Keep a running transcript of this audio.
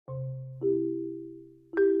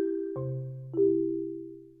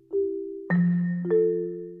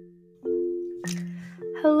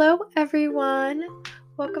everyone.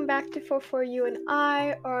 Welcome back to For You and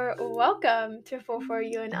I, or welcome to For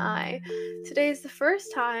You and I. Today is the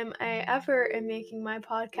first time I ever am making my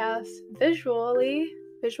podcast visually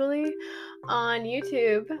on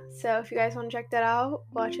YouTube. So if you guys want to check that out,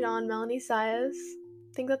 watch it on Melanie Sias.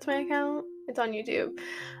 I think that's my account. It's on YouTube.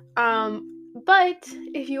 But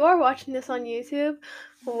if you are watching this on YouTube,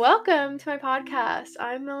 welcome to my podcast.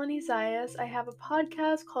 I'm Melanie Zayas. I have a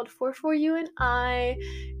podcast called For You and I.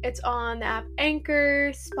 It's on the app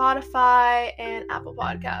Anchor, Spotify, and Apple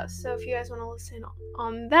Podcasts. So if you guys want to listen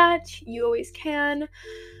on that, you always can.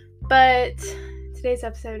 But today's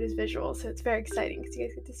episode is visual, so it's very exciting because you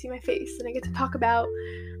guys get to see my face and I get to talk about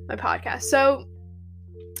my podcast. So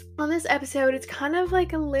on this episode, it's kind of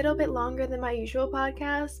like a little bit longer than my usual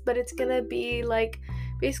podcast, but it's gonna be like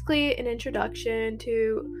basically an introduction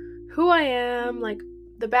to who I am, like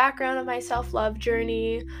the background of my self-love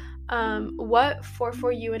journey, what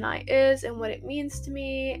For You and I is and what it means to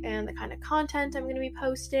me, and the kind of content I'm gonna be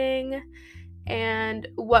posting, and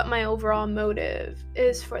what my overall motive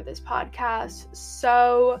is for this podcast.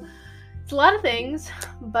 So it's a lot of things,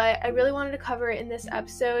 but I really wanted to cover it in this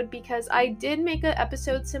episode because I did make an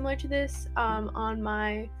episode similar to this on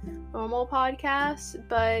my normal podcast,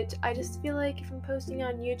 but I just feel like if I'm posting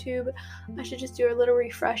on YouTube, I should just do a little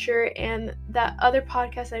refresher. And that other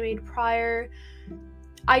podcast I made prior,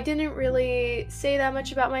 I didn't really say that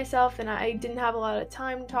much about myself, and I didn't have a lot of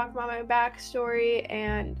time to talk about my backstory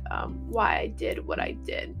and why I did what I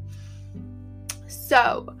did.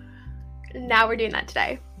 So now we're doing that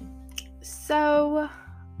today. So,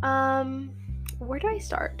 where do I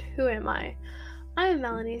start? Who am I? I'm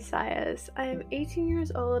Melanie Sias. I am 18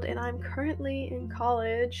 years old and I'm currently in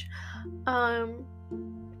college. My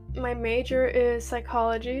major is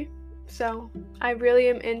psychology, so I really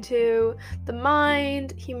am into the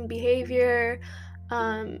mind, human behavior.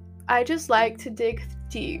 I just like to dig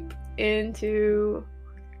deep into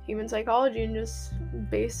human psychology and just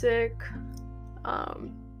basic,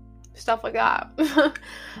 stuff like that.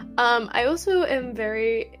 I also am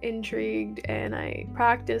very intrigued and I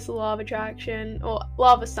practice law of attraction, or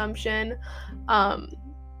law of assumption,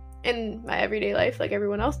 in my everyday life like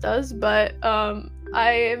everyone else does, but I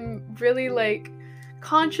am really like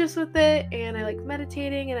conscious with it, and I like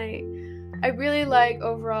meditating, and I really like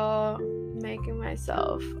overall making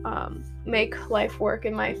myself make life work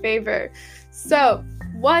in my favor. So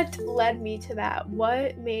what led me to that?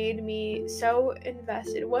 What made me so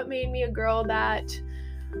invested? What made me a girl that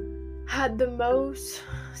had the most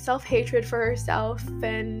self-hatred for herself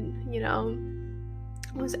and,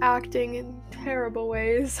 was acting in terrible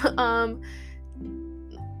ways,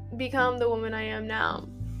 become the woman I am now?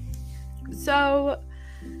 So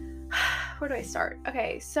where do I start?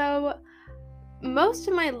 Okay, so most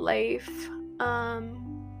of my life,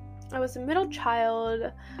 I was a middle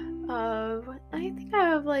child of, I think I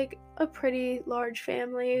have like a pretty large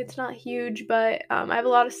family. It's not huge, but I have a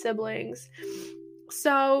lot of siblings.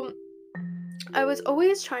 So I was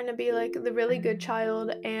always trying to be like the really good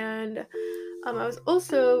child, and I was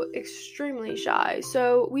also extremely shy.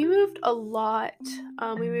 So we moved a lot.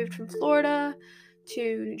 We moved from Florida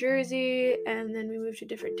to New Jersey, and then we moved to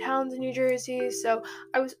different towns in New Jersey. So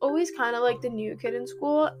I was always kind of like the new kid in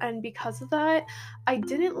school, and because of that, I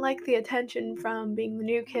didn't like the attention from being the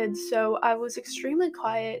new kid, so I was extremely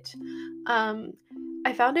quiet.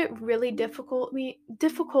 I found it really difficult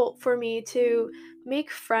for me to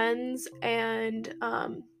make friends and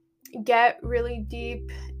get really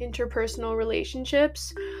deep interpersonal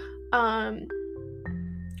relationships.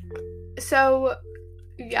 So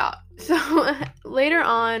later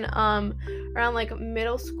on, around like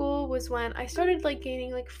middle school was when I started like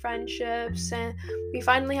gaining like friendships, and we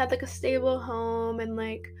finally had like a stable home, and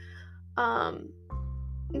like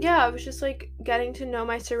I was just like getting to know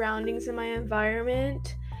my surroundings and my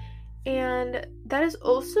environment. And that is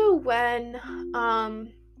also when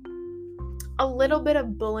a little bit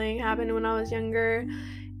of bullying happened when I was younger,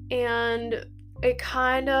 and it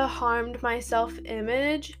kind of harmed my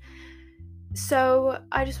self-image. So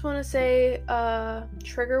I just want to say,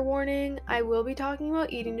 trigger warning, I will be talking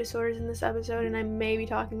about eating disorders in this episode, and I may be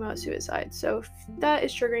talking about suicide. So if that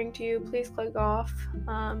is triggering to you, please click off.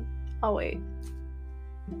 I'll wait.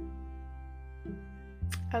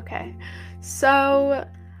 Okay, so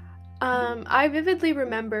I vividly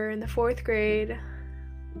remember in the 4th grade,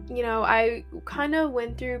 I kind of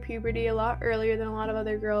went through puberty a lot earlier than a lot of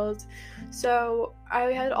other girls. So I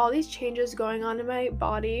had all these changes going on in my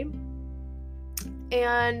body,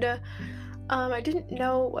 and I didn't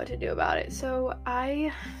know what to do about it. So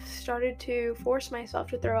I started to force myself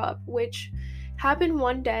to throw up, which happened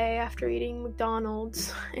one day after eating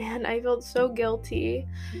McDonald's, and I felt so guilty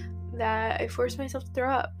that I forced myself to throw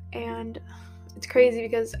up. And it's crazy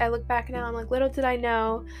because I look back now, I'm like, little did I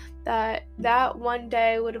know that that one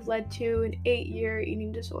day would have led to an 8-year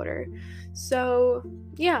eating disorder. So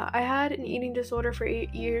yeah, I had an eating disorder for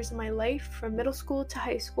 8 years of my life, from middle school to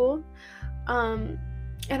high school.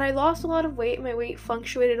 And I lost a lot of weight. My weight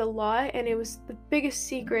fluctuated a lot, and it was the biggest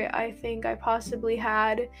secret I think I possibly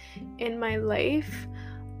had in my life,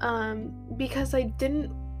 because I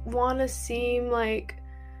didn't want to seem like,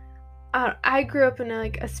 I grew up in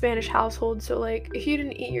a Spanish household, so like if you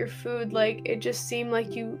didn't eat your food, like it just seemed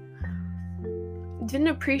like you didn't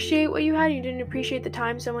appreciate what you had. You didn't appreciate the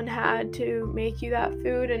time someone had to make you that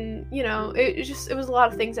food, and it was a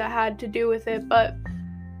lot of things that had to do with it. But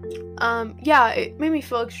yeah, it made me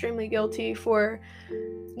feel extremely guilty for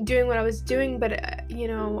doing what I was doing, but I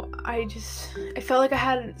felt like I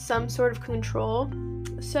had some sort of control.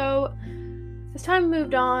 So as time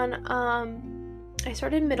moved on, I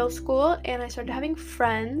started middle school and I started having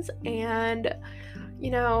friends, and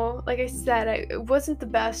like I said, I wasn't the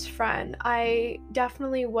best friend. I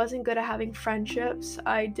definitely wasn't good at having friendships.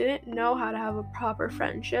 I didn't know how to have a proper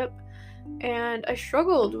friendship, and I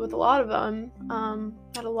struggled with a lot of them.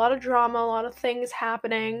 Had a lot of drama, a lot of things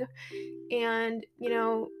happening, and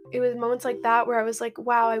it was moments like that where I was like,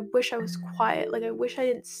 wow, I wish I was quiet. Like, I wish I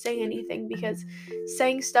didn't say anything, because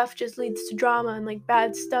saying stuff just leads to drama and like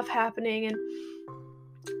bad stuff happening. And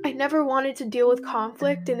I never wanted to deal with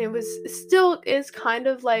conflict, and it still is kind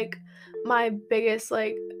of like my biggest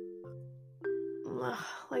my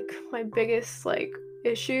biggest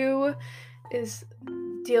issue is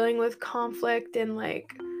dealing with conflict, and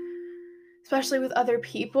like especially with other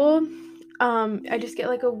people. I just get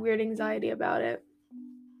like a weird anxiety about it.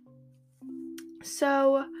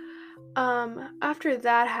 So after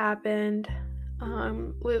that happened,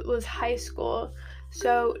 it was high school.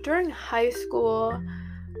 So during high school,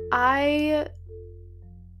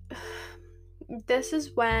 this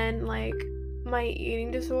is when like my eating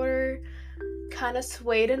disorder kind of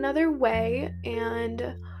swayed another way,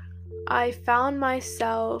 and I found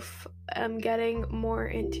myself getting more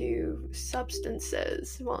into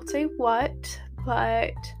substances. I won't say what,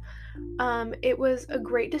 but it was a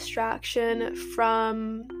great distraction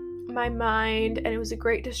from my mind, and it was a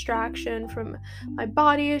great distraction from my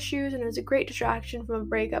body issues, and it was a great distraction from a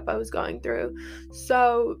breakup I was going through.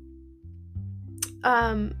 So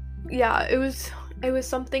yeah, it was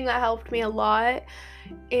something that helped me a lot,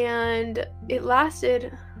 and it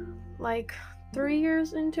lasted like 3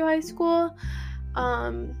 years into high school.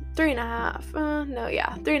 3.5,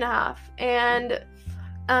 3.5. And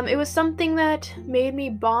it was something that made me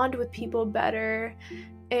bond with people better,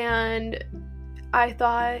 and I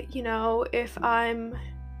thought, if I'm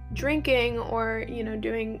drinking or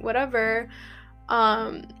doing whatever,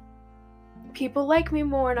 people like me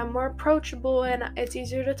more, and I'm more approachable, and it's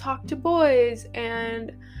easier to talk to boys,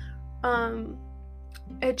 and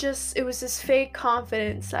it was this fake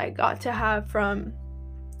confidence I got to have from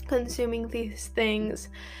consuming these things.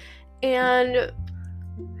 And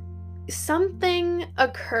something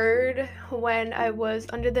occurred when I was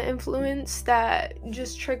under the influence that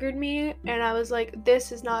just triggered me, and I was like,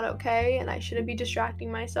 this is not okay, and I shouldn't be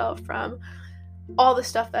distracting myself from all the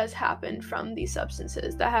stuff that has happened from these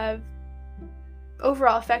substances that have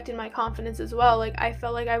overall affected my confidence as well. Like, I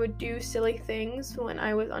felt like I would do silly things when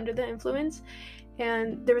I was under the influence,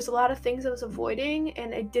 and there was a lot of things I was avoiding,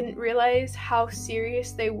 and I didn't realize how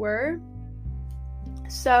serious they were.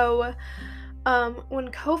 So when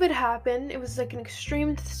COVID happened, it was like an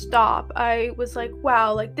extreme stop. I was like,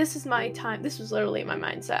 wow, like this is my time. This was literally my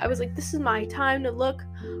mindset. I was like, this is my time to look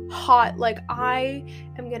hot. Like, I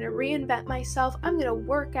am going to reinvent myself. I'm going to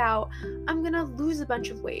work out. I'm going to lose a bunch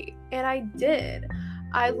of weight. And I did.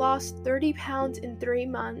 I lost 30 pounds in 3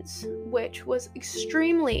 months, which was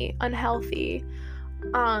extremely unhealthy.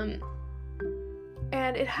 And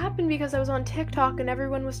it happened because I was on TikTok and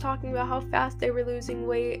everyone was talking about how fast they were losing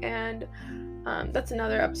weight, and that's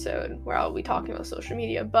another episode where I'll be talking about social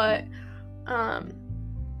media, but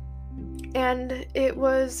and it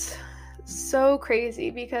was so crazy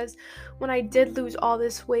because when I did lose all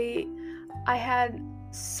this weight, I had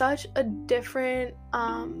such a different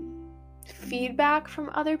feedback from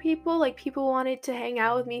other people. Like, people wanted to hang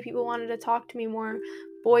out with me, people wanted to talk to me more,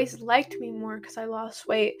 boys liked me more because I lost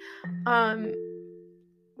weight.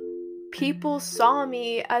 People saw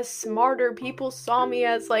me as smarter, people saw me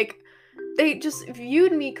as they just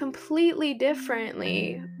viewed me completely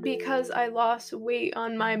differently because I lost weight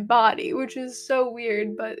on my body, which is so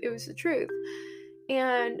weird, but it was the truth.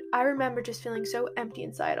 And I remember just feeling so empty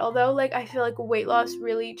inside. Although, like, I feel like weight loss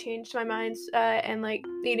really changed my mindset, and, like,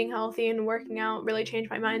 eating healthy and working out really changed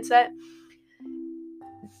my mindset.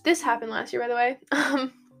 This happened last year, by the way.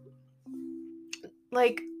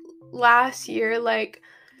 Like, last year, like,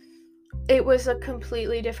 it was a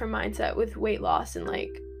completely different mindset with weight loss and,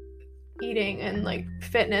 like, eating and, like,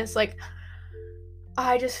 fitness. Like,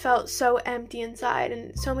 I just felt so empty inside,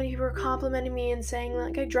 and so many people were complimenting me and saying,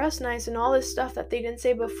 like, I dress nice and all this stuff that they didn't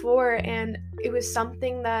say before, and it was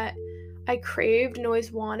something that I craved and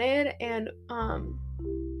always wanted. And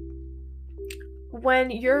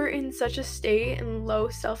when you're in such a state and low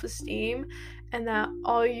self-esteem and that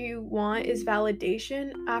all you want is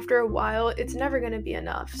validation, after a while it's never going to be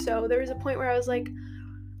enough. So there was a point where I was like,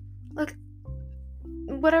 look,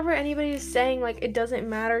 whatever anybody is saying, like, it doesn't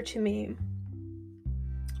matter to me.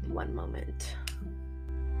 One moment.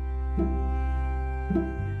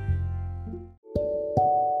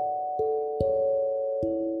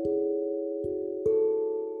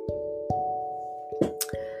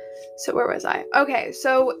 So where was I? Okay,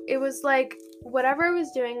 so it was like whatever I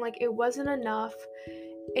was doing, like, it wasn't enough,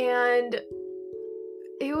 and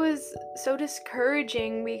it was so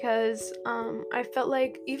discouraging because I felt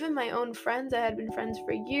like even my own friends, I had been friends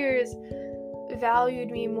for years, valued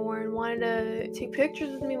me more and wanted to take pictures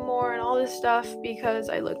with me more and all this stuff because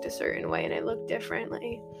I looked a certain way and I looked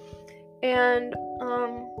differently. And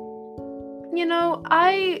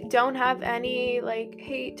I don't have any, like,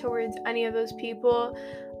 hate towards any of those people.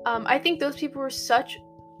 I think those people were such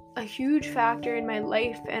a huge factor in my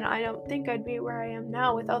life, and I don't think I'd be where I am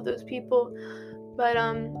now without those people. But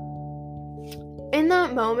in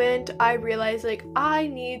that moment, I realized, like, I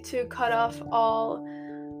need to cut off all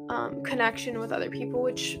connection with other people,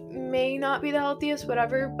 which may not be the healthiest,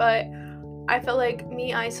 whatever, but I felt like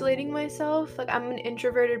me isolating myself, like, I'm an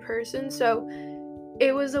introverted person, so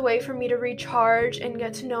it was a way for me to recharge and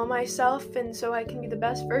get to know myself, and so I can be the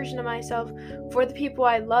best version of myself for the people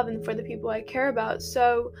I love and for the people I care about.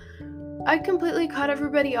 So I completely cut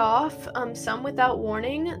everybody off, some without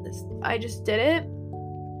warning. I just did it.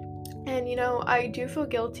 And, I do feel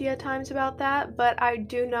guilty at times about that, but I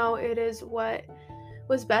do know it is what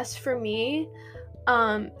was best for me.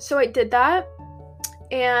 So I did that,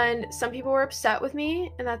 and some people were upset with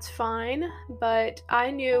me, and that's fine, but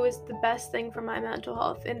I knew it was the best thing for my mental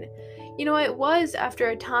health. And, it was after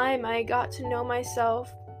a time I got to know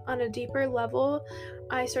myself on a deeper level.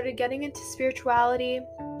 I started getting into spirituality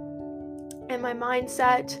and my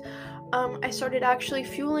mindset. I started actually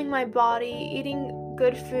fueling my body, eating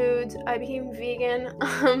good foods. I became vegan.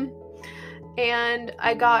 And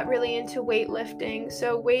I got really into weightlifting.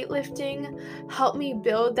 So weightlifting helped me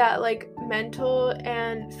build that, like, mental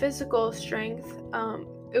and physical strength.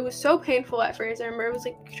 It was so painful at first. I remember it was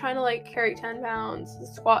like trying to, like, carry 10 pounds,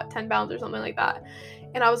 squat 10 pounds or something like that.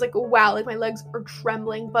 And I was like, wow, like, my legs are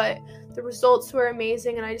trembling, but the results were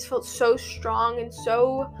amazing, and I just felt so strong, and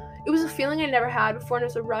it was a feeling I never had before, and it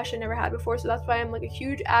was a rush I never had before. So that's why I'm, like, a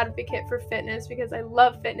huge advocate for fitness, because I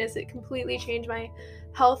love fitness. It completely changed my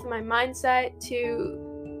health and my mindset to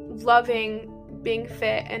loving being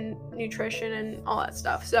fit and nutrition and all that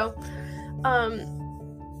stuff. So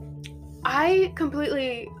I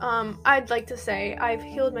completely I'd like to say I've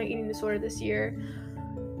healed my eating disorder this year.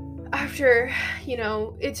 After,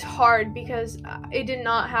 it's hard because it did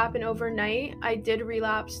not happen overnight. I did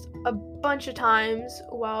relapse a bunch of times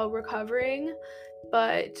while recovering,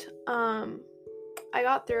 but I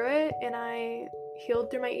got through it and I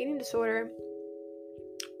healed through my eating disorder.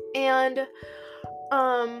 And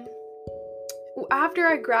after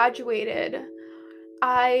I graduated,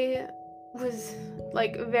 I was,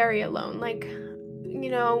 like, very alone. Like,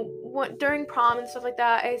 during prom and stuff like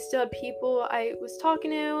that, I still had people I was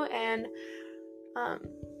talking to, and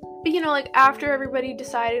but like, after everybody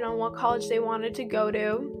decided on what college they wanted to go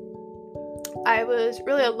to, I was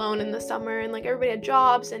really alone in the summer, and, like, everybody had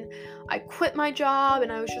jobs, and I quit my job,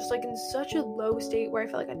 and I was just, like, in such a low state where I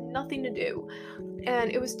felt like I had nothing to do.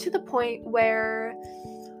 And it was to the point where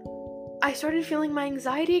I started feeling my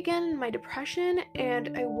anxiety again, my depression,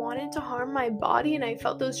 and I wanted to harm my body, and I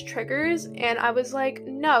felt those triggers, and I was like,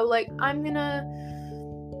 no, like, I'm gonna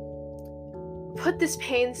put this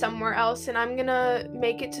pain somewhere else, and I'm gonna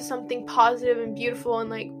make it to something positive and beautiful and,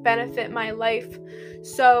 like, benefit my life.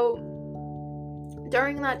 So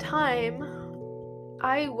during that time,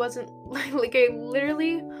 I wasn't, like, I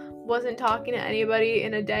literally wasn't talking to anybody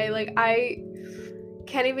in a day. Like, I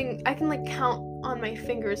can, like, count on my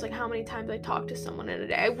fingers, like, how many times I talked to someone in a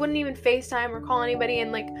day. I wouldn't even FaceTime or call anybody,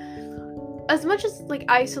 and, like, as much as, like,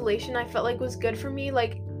 isolation I felt like was good for me,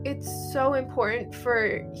 like, it's so important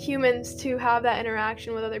for humans to have that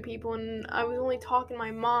interaction with other people, and I was only talking to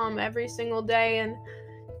my mom every single day, and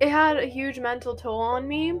it had a huge mental toll on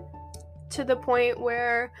me to the point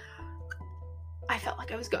where I felt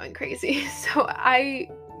like I was going crazy. So I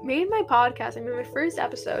made my podcast. I made my first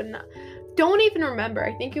episode, and I don't even remember.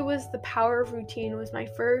 I think it was The Power of Routine was my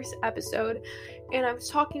first episode, and I was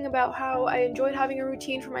talking about how I enjoyed having a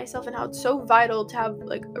routine for myself and how it's so vital to have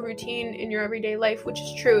like a routine in your everyday life, which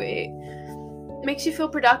is true. It makes you feel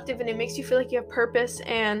productive and it makes you feel like you have purpose.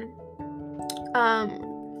 And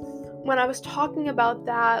when I was talking about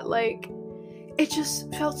that, like, it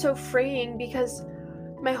just felt so freeing, because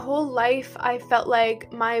my whole life I felt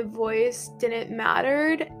like my voice didn't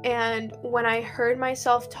matter, and when I heard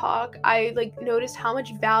myself talk, I like noticed how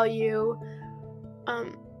much value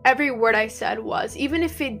every word I said was, even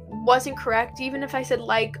if it wasn't correct, even if I said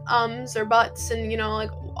like ums or buts and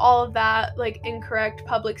like all of that like incorrect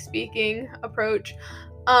public speaking approach.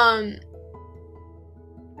 I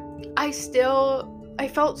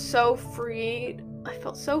felt so free. I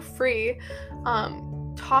felt so free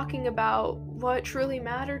talking about what truly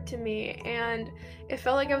mattered to me, and it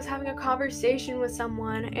felt like I was having a conversation with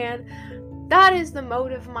someone, and that is the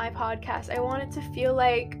motive of my podcast. I want it to feel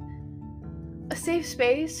like a safe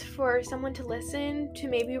space for someone to listen to,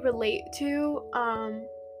 maybe relate to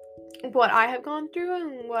what I have gone through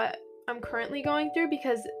and what I'm currently going through,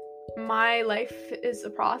 because my life is a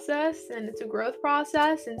process and it's a growth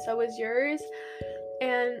process, and so is yours.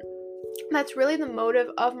 And that's really the motive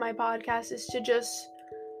of my podcast, is to just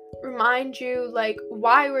remind you like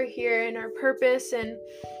why we're here and our purpose, and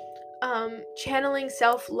channeling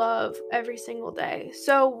self-love every single day.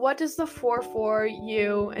 So what does the 4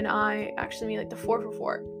 you and I actually mean, like the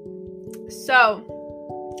 4? So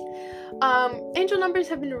angel numbers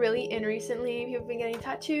have been really in recently. People have been getting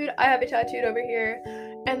tattooed. I have it tattooed over here,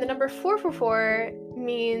 and the number 4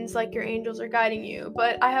 means like your angels are guiding you,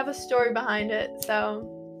 but I have a story behind it.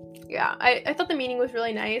 So yeah, I thought the meaning was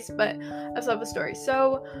really nice, but I also have a story.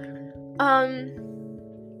 So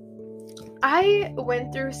I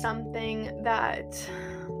went through something that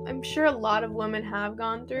I'm sure a lot of women have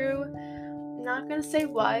gone through. I'm not gonna say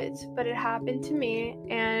what, but it happened to me,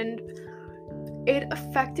 and it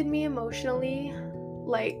affected me emotionally.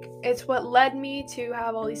 Like, it's what led me to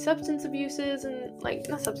have all these substance abuses, and like,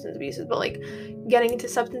 not substance abuses, but like getting into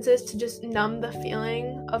substances to just numb the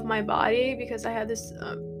feeling of my body, because I had this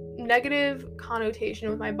negative connotation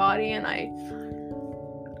with my body, and I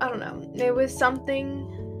don't know, it was something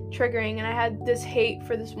triggering, and I had this hate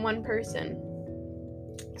for this one person.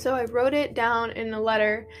 So I wrote it down in a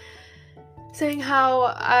letter saying how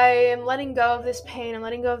I am letting go of this pain, I'm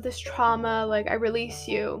letting go of this trauma, like I release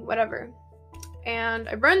you, whatever. And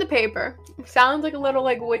I burned the paper. It sounds like a little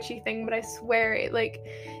like witchy thing, but I swear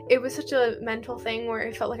it was such a mental thing where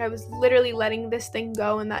it felt like I was literally letting this thing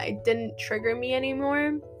go and that it didn't trigger me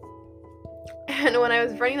anymore. And when I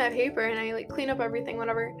was burning that paper and I like clean up everything,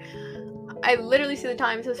 whatever, I literally see the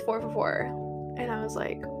time, it says 4, and I was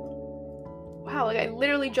like, wow, like I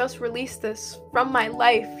literally just released this from my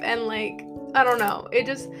life, and like, I don't know,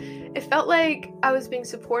 it felt like I was being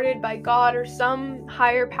supported by God or some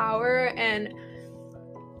higher power, and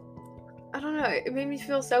I don't know, it made me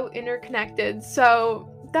feel so interconnected. So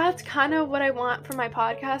that's kind of what I want for my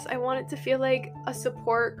podcast. I want it to feel like a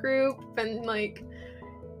support group, and like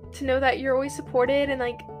to know that you're always supported, and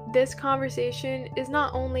like this conversation is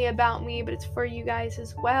not only about me, but it's for you guys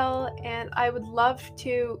as well. And I would love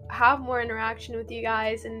to have more interaction with you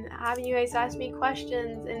guys and having you guys ask me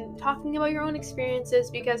questions and talking about your own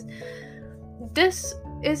experiences, because this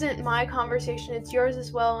isn't my conversation, it's yours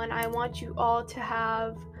as well, and I want you all to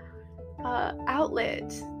have outlet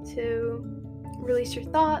to release your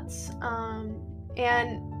thoughts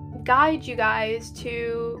and guide you guys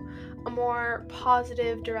to a more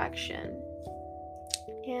positive direction.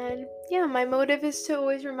 And yeah, my motive is to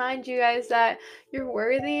always remind you guys that you're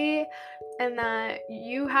worthy and that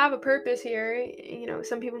you have a purpose here.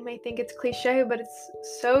 Some people may think it's cliche, but it's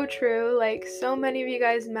so true. Like, so many of you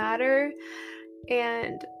guys matter.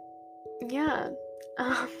 And yeah,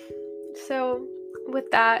 so with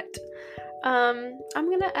that, I'm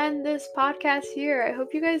gonna end this podcast here. I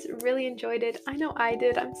hope you guys really enjoyed it. I know I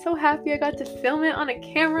did. I'm so happy I got to film it on a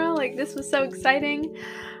camera. Like, this was so exciting.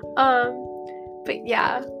 But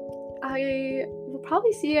yeah, I will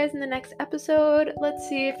probably see you guys in the next episode. Let's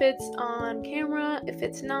see if it's on camera. If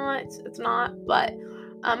it's not, it's not. But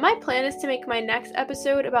my plan is to make my next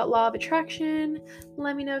episode about law of attraction.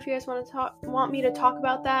 Let me know if you guys want me to talk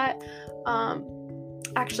about that.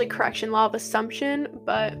 Actually, correction, law of assumption.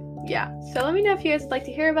 But yeah, so let me know if you guys would like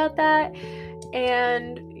to hear about that.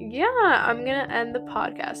 And yeah, I'm gonna end the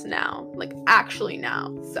podcast now. Like, actually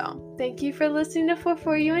now. So, thank you for listening to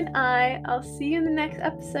For You and I. I'll see you in the next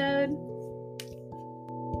episode.